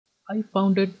I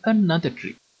found another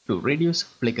trick to reduce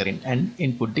flickering and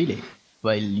input delay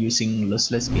while using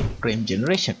Lossless Scaling Frame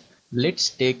Generation. Let's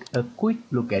take a quick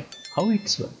look at how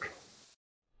it's works.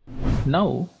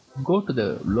 Now go to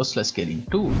the Lossless Scaling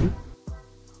tool.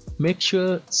 Make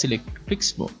sure select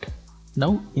Fixed Mode.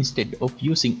 Now instead of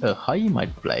using a high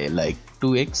multiplier like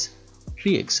 2x,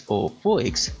 3x or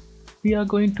 4x, we are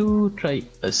going to try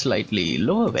a slightly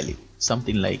lower value,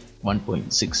 something like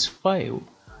 1.65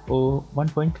 or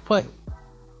 1.5.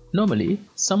 Normally,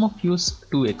 some of use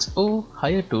 2x or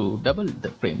higher to double the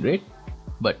frame rate,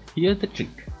 but here's the trick.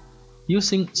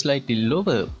 Using slightly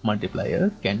lower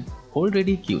multiplier can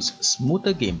already give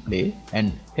smoother gameplay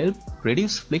and help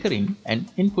reduce flickering and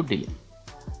input delay.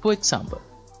 For example,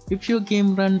 if your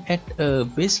game runs at a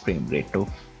base frame rate of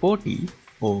 40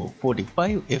 or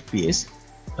 45 FPS,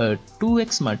 a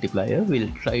 2x multiplier will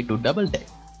try to double that,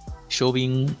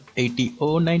 showing 80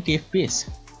 or 90 FPS.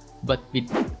 But with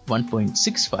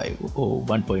 1.65 or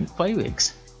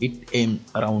 1.5x, it aims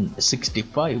around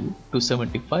 65 to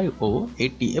 75 or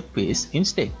 80 FPS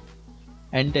instead.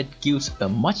 And that gives a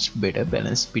much better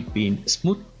balance between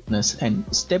smoothness and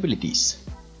stabilities.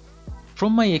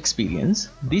 From my experience,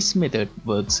 this method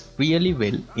works really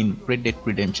well in Red Dead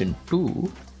Redemption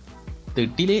 2. The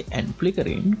delay and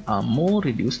flickering are more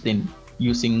reduced than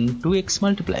using 2x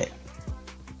multiplier.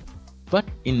 But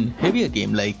in heavier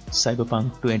games like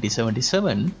Cyberpunk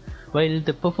 2077, while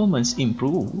the performance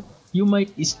improves, you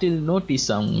might still notice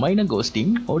some minor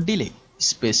ghosting or delay,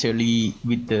 especially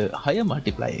with the higher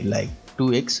multiplier like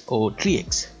 2x or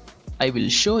 3x. I will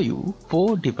show you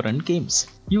 4 different games.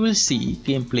 You will see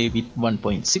gameplay with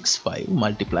 1.65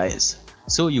 multipliers,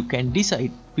 so you can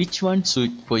decide which one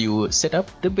suits for your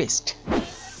setup the best.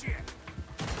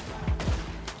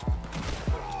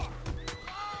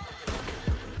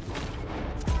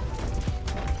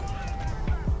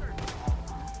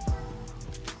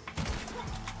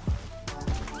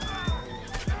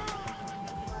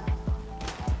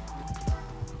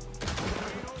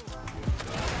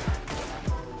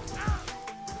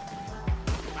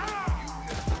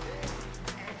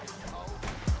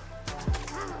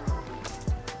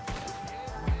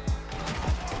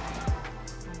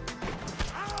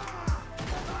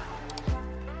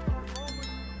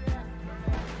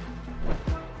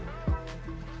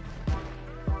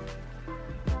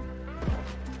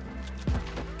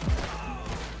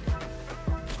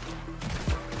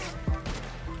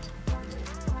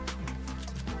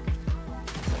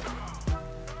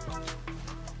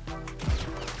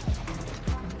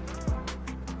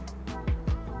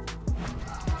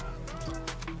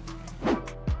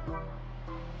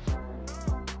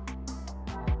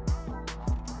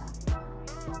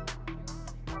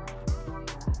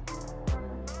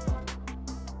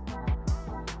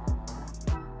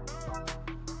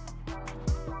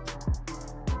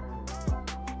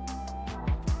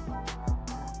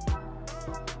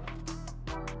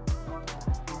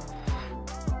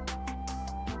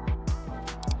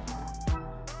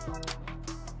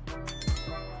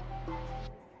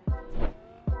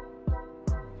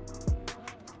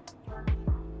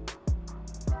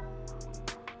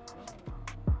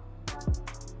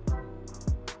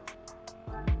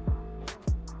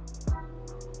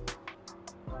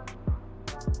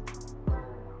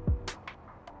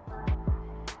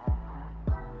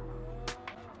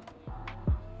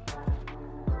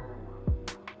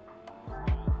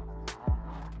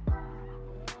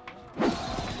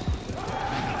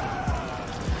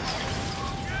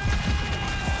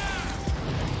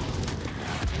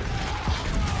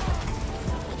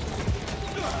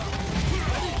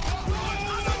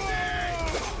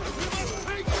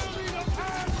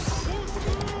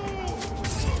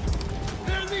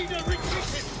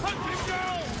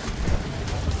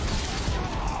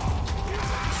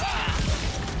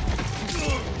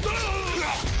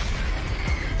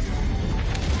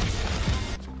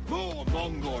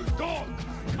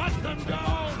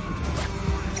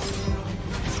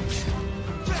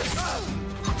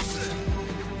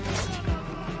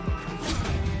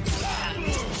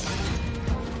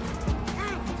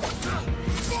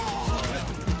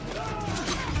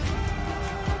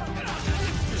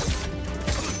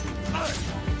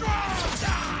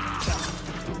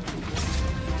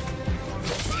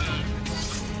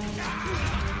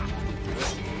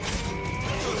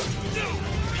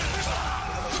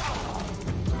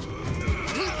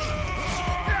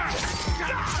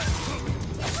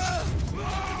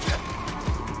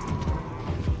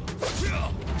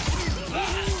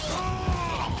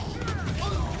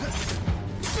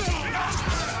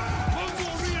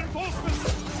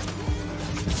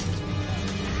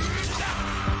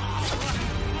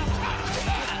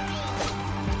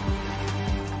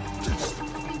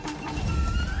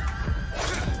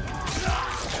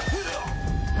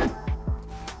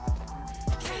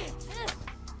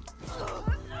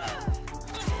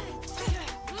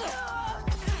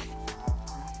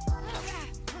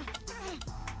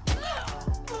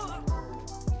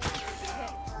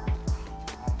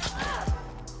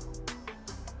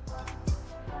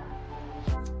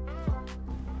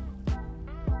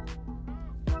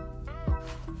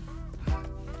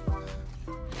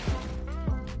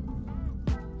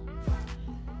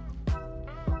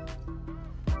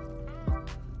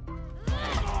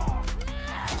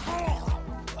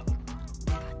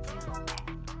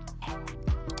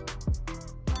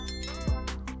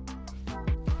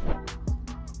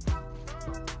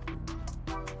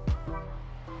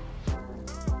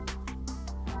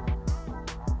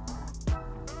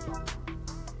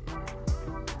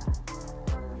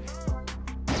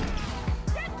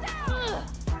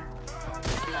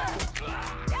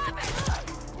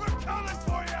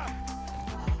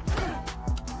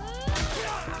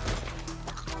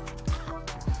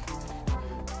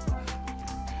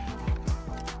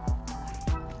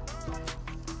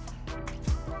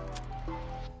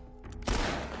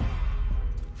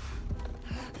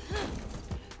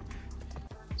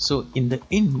 So in the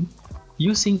end,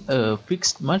 using a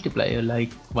fixed multiplier like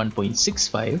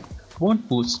 1.65 won't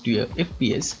boost your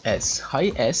FPS as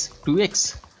high as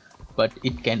 2x, but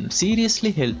it can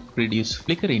seriously help reduce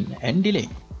flickering and delay,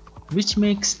 which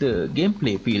makes the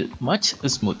gameplay feel much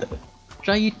smoother.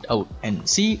 Try it out and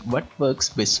see what works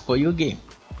best for your game.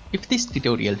 If this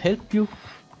tutorial helped you,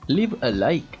 leave a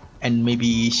like and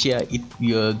maybe share it with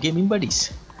your gaming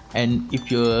buddies. And if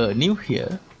you're new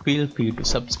here, feel free to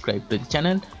subscribe to the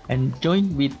channel and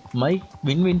join with my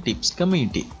Win-Win Tips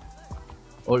community.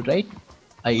 Alright,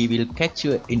 I will catch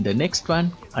you in the next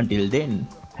one. Until then,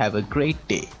 have a great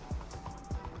day.